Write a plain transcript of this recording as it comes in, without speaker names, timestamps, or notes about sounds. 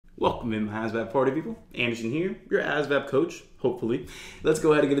Welcome in, my ASVAB party people. Anderson here, your ASVAB coach, hopefully. Let's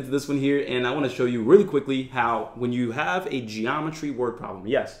go ahead and get into this one here, and I want to show you really quickly how when you have a geometry word problem,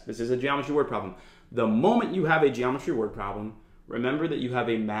 yes, this is a geometry word problem. The moment you have a geometry word problem, remember that you have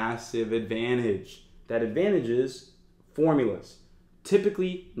a massive advantage. That advantage is formulas.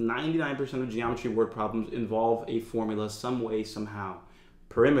 Typically, 99% of geometry word problems involve a formula some way, somehow.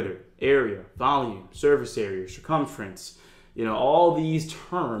 Perimeter, area, volume, surface area, circumference. You know, all these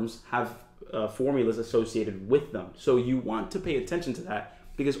terms have formulas associated with them. So you want to pay attention to that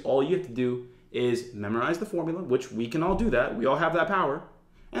because all you have to do is memorize the formula, which we can all do that. We all have that power.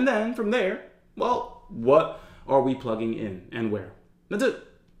 And then from there, well, what are we plugging in and where? That's it.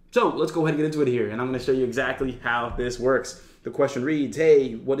 So let's go ahead and get into it here. And I'm going to show you exactly how this works. The question reads,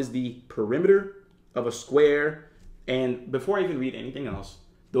 hey, what is the perimeter of a square? And before I even read anything else,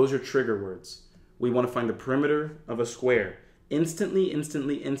 those are trigger words. We want to find the perimeter of a square. Instantly,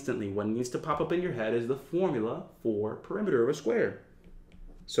 what needs to pop up in your head is the formula for perimeter of a square.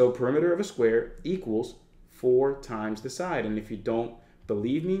 So perimeter of a square equals 4 times the side. And if you don't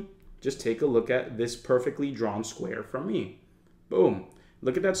believe me, just take a look at this perfectly drawn square from me. Boom.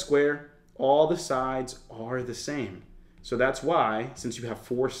 Look at that square. All the sides are the same. So that's why, since you have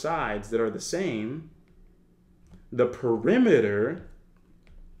 4 sides that are the same, the perimeter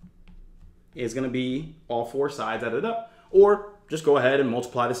is going to be all 4 sides added up, or just go ahead and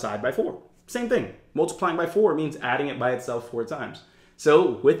multiply the side by 4. Same thing. Multiplying by 4 means adding it by itself 4 times.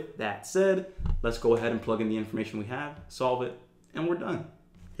 So with that said, let's go ahead and plug in the information we have, solve it, and we're done.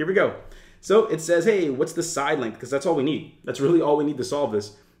 Here we go. So it says, hey, what's the side length? Because that's all we need. That's really all we need to solve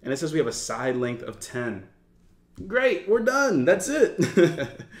this. And it says we have a side length of 10. Great, we're done. That's it.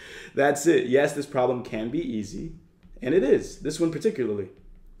 That's it. Yes, this problem can be easy, and it is. This one particularly.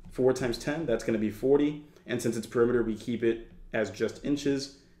 4 times 10, that's going to be 40. And since it's perimeter, we keep it as just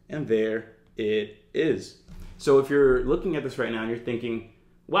inches. And there it is. So if you're looking at this right now and you're thinking,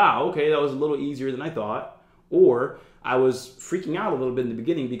 wow, okay, that was a little easier than I thought. Or I was freaking out a little bit in the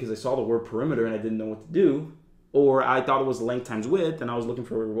beginning because I saw the word perimeter and I didn't know what to do. Or I thought it was length times width and I was looking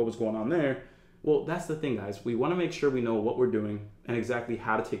for what was going on there. Well, that's the thing, guys. We want to make sure we know what we're doing and exactly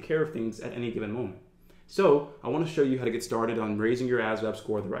how to take care of things at any given moment. So I want to show you how to get started on raising your ASVAB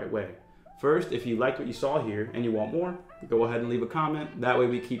score the right way. First, if you liked what you saw here and you want more, go ahead and leave a comment. That way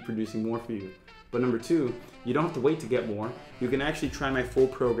we keep producing more for you. But number 2, you don't have to wait to get more. You can actually try my full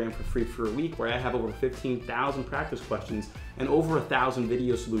program for free for a week where I have over 15,000 practice questions and over 1,000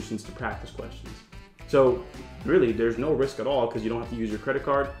 video solutions to practice questions. So really, there's no risk at all because you don't have to use your credit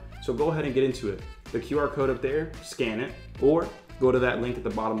card. So go ahead and get into it. The QR code up there, scan it, or go to that link at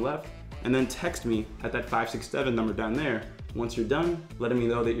the bottom left and then text me at that 567 number down there. Once you're done, letting me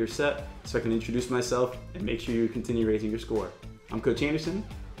know that you're set so I can introduce myself and make sure you continue raising your score. I'm Coach Anderson.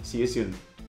 See you soon.